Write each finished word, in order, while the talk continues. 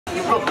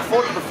look,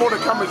 before the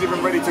camera's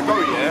even ready to go,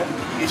 yeah,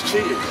 he's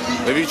cheated.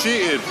 Have you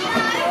cheated?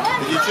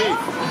 Did you cheat?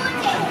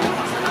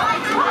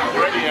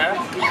 You ready, yeah?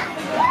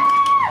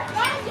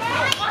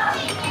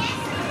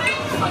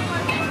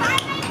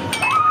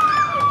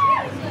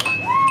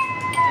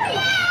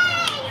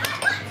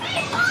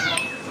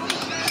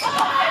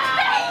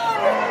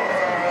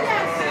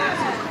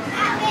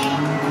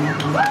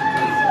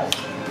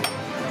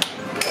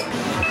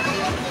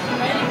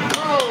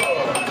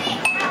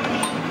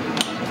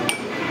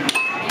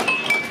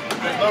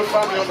 There's no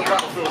family on the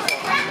battlefield, son.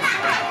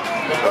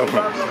 There's no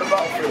family on the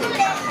battlefield.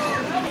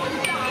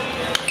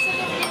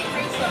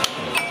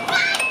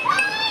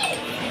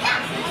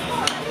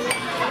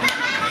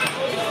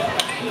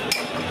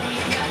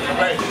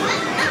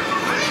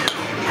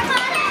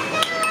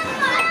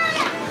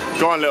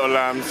 Go on, little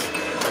lambs.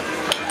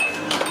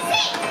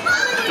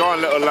 Go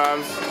on, little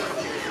lambs.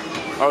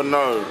 Oh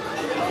no.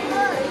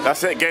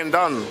 That's it, game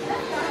done. Do you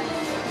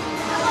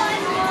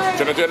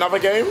want to do another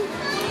game?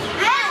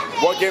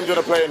 What game do you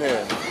want to play in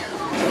here?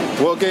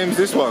 What game's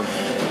this one?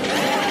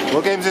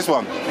 What game's this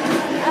one? Help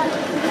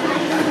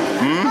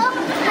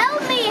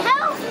me,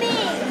 help me!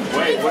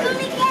 Wait. He's gonna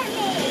get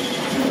me!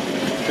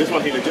 This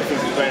one he legit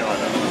thinks he's playing right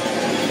now.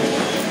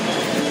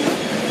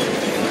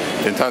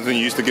 In times when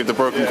you used to give the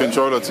broken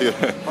controller to you.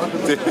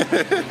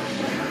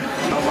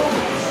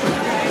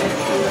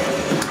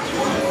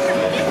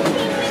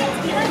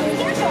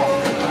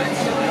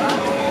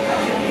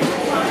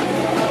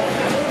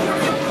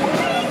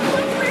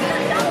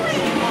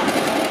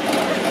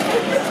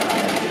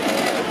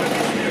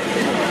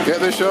 Get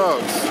the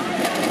sharks.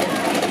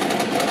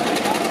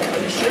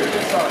 Shoot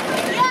this side.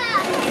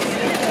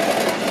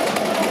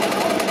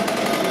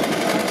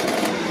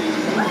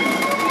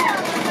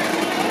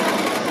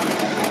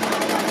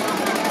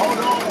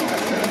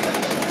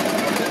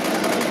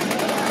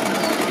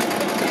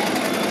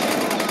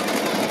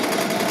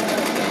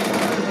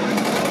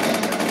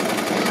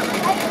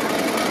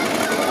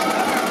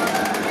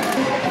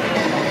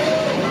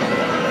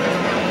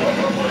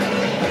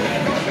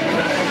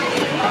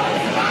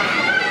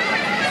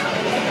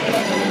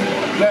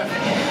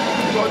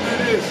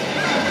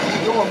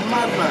 You're a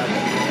madman.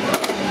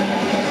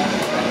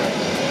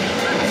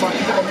 It's like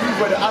you gotta move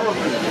where the arrow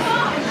moves.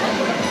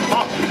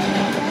 Up.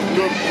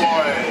 Good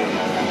boy.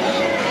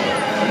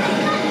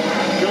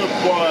 Good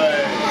boy.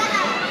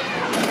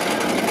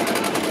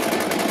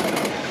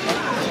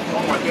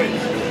 Oh my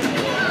days.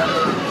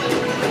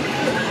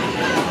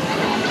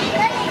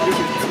 This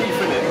is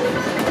teeth in it.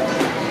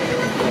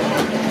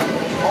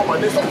 Oh my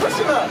days, stop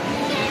pressing that.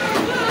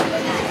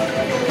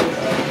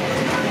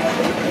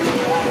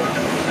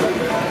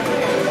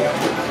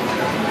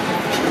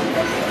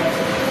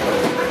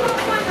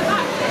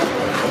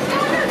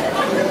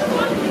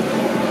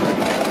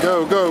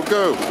 Go, go,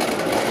 go.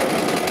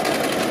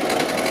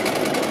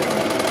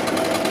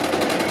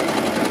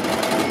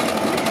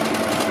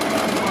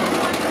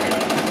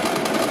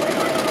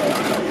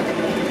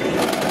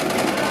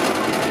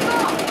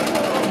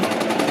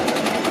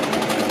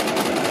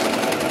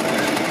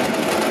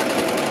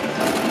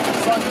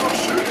 Son, you're not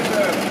shooting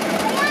them.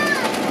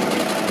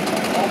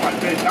 Oh my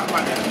days, that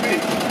man is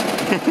big.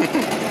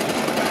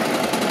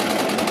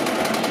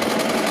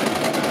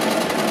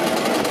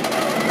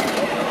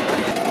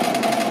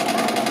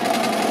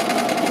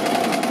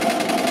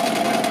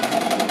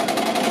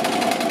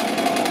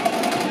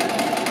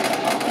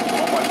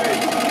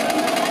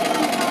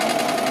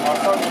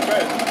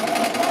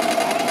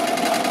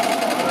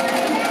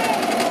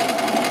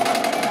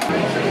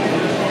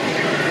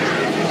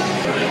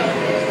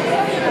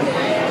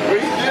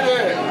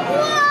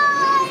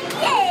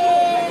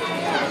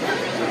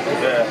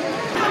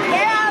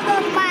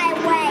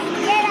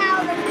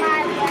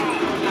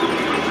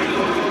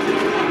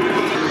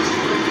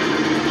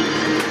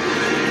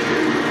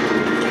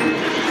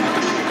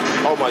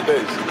 Oh my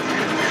days.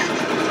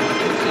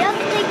 You have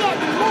to get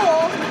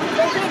more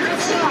to hit the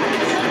shot.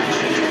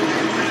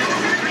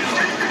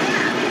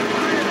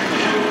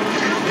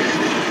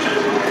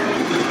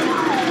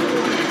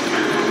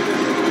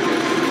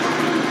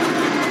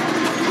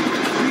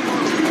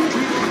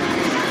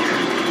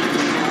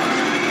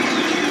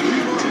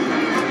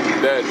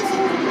 Dead.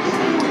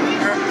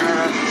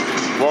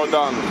 Well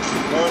done.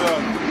 Well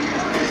done.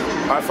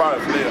 High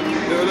five, Leah.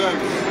 Well done.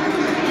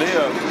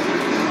 Leah.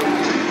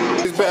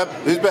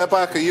 Who's better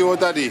biker, you or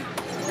Daddy?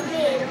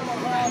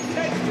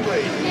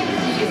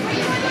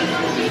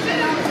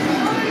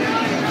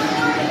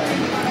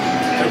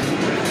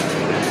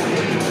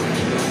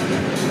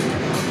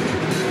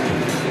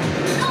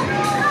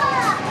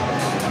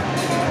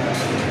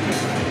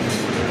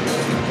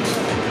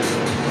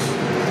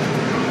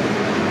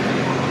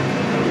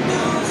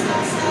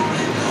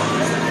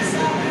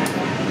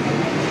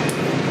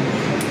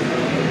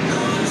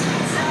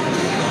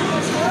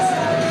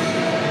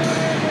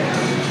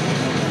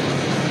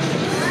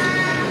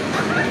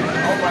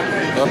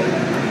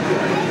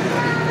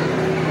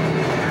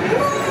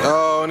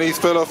 Oh, and he's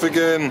fell off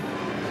again.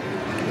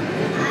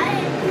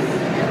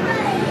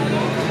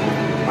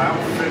 I am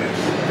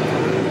finished.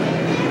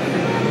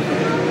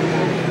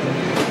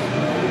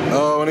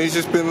 Mommy's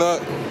just been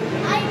like. I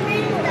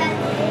read that.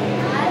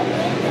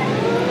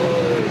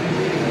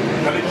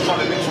 And they just trying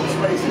to mix some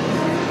spaces.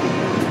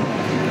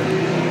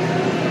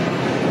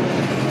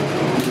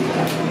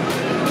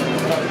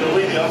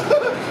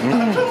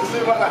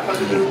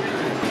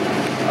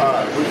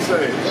 Alright, what do you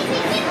say?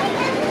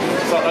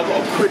 So I've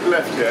got a quick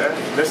left here.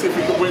 Let's see if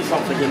we can win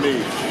something in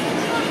these.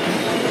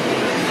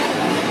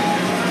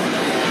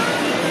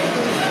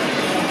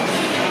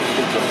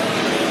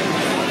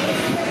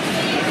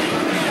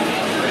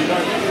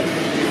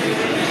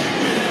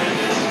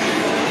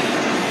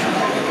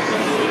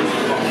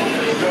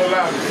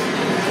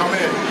 Come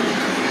in.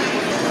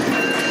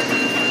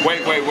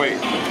 Wait.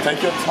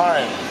 Take your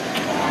time.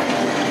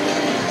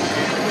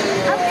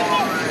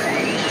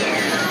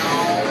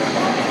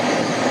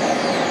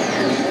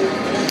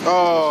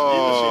 Oh.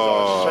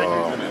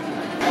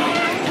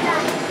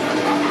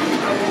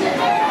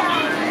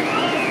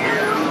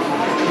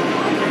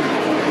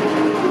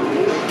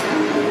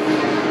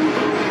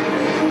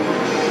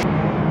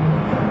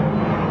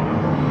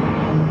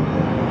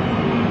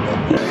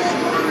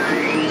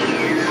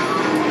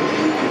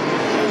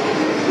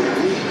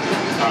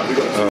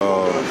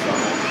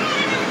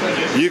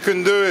 You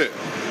can do it.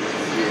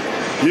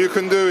 You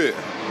can do it.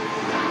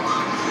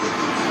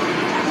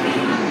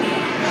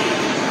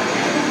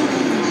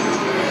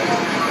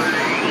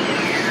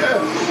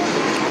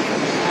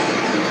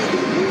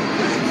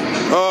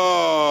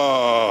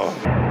 Oh.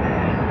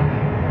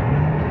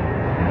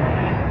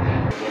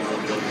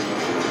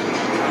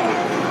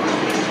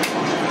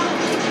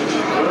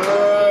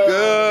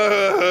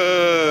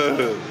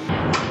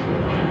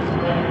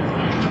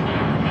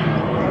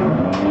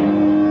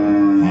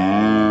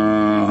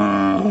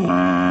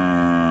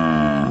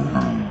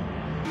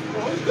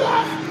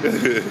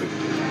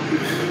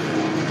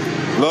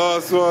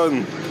 Last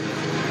one.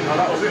 Oh,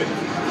 that was it.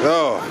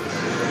 Oh.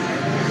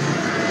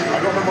 I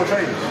got no more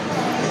change.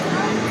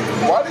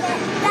 Why did you?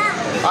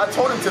 I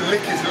told him to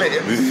lick his lips,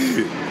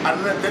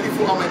 and then he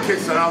thought I'm gonna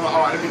kiss, and I was like,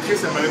 alright, let me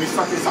kiss him, and then he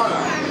stuck his tongue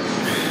out.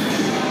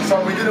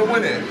 So we didn't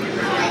win it.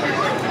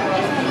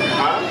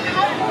 Huh?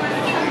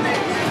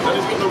 I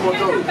just got no more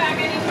dough.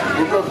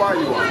 We're gonna buy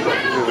you one.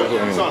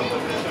 Look, son.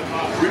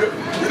 We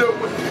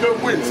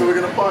don't win, so we're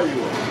gonna buy you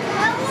one.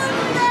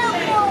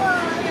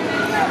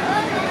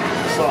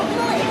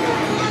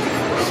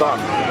 Son,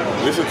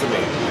 listen to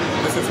me.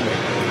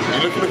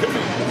 You look at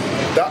me.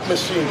 That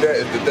machine there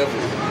is the devil.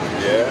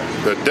 Yeah?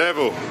 The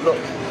devil.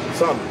 Look,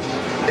 son,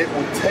 it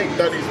will take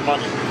daddy's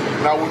money.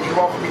 Now, would you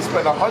rather me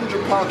spend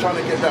 £100 trying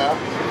to get that,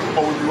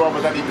 or would you rather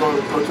daddy go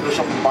to the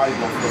shop and buy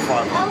one for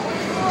 £5?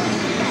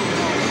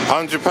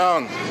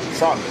 £100.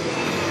 Son,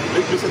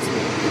 listen to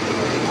me.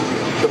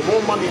 The more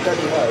money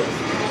daddy has,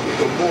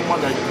 the more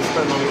money I can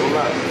spend on little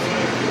lads.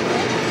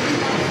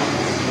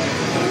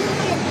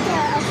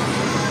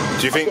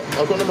 Do you think?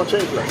 I've got no more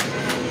change left.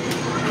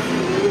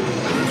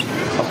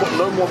 I've got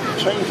no more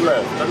change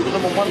left. I've got no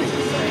more money.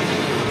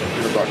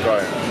 Look at that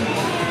guy.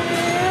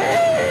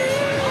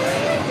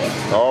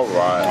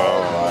 Alright.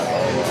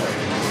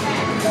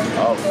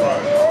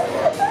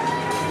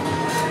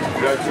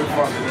 We had good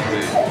fun, didn't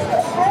we?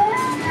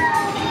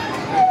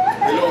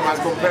 The little man's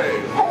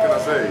competitive. What can I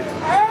say?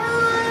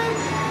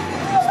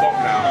 Stop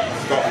now.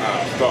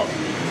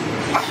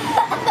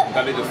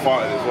 Daddy just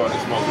farted as well. It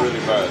smells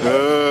really bad.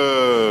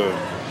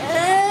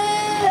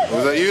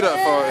 Was that you that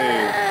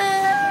farted?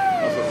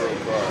 That's a real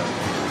cry.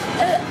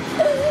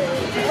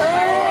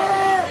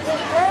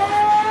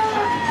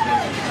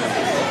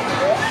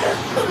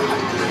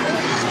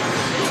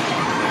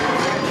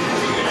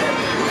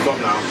 Stop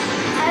now.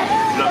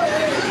 No.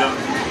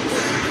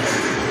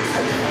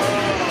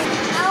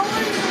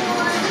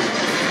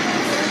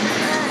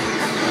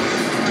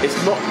 It's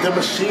not, the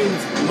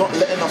machine's not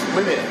letting us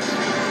win it.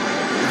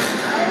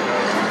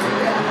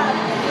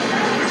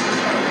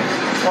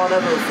 Can't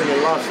have everything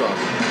in life, son.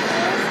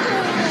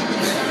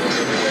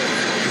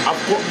 I've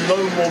got no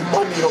more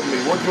money on me.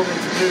 What do you want me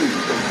to do? You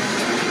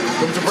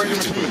want me to break the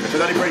machine?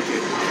 Should daddy break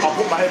it? I'll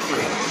put my head for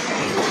it.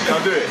 Can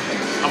I do it?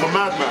 I'm a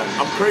madman.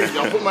 I'm crazy.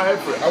 I'll put my head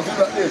for it. I'll do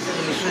like this in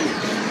the machine.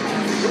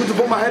 You want me to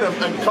put my head up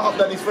and cut up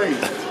daddy's face?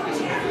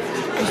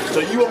 So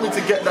you want me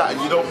to get that and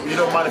you don't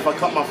mind if I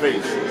cut my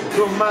face?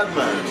 You're a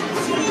madman.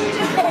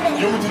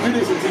 You want me to do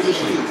this into the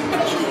machine?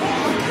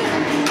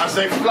 I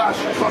say flash,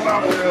 come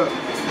out here.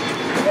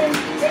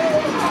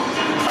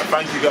 And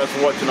thank you guys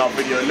for watching our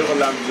video. Little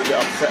Lamb is a bit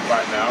upset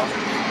right now.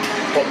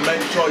 But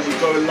make sure you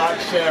go like,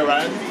 share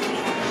and...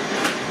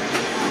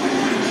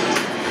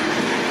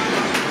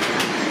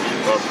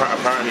 Well,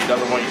 apparently he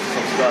doesn't want you to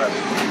subscribe.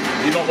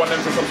 You don't want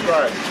them to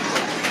subscribe?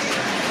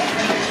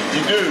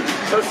 You do.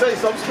 So say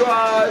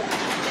subscribe.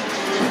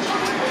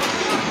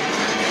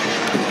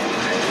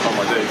 Oh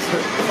my days.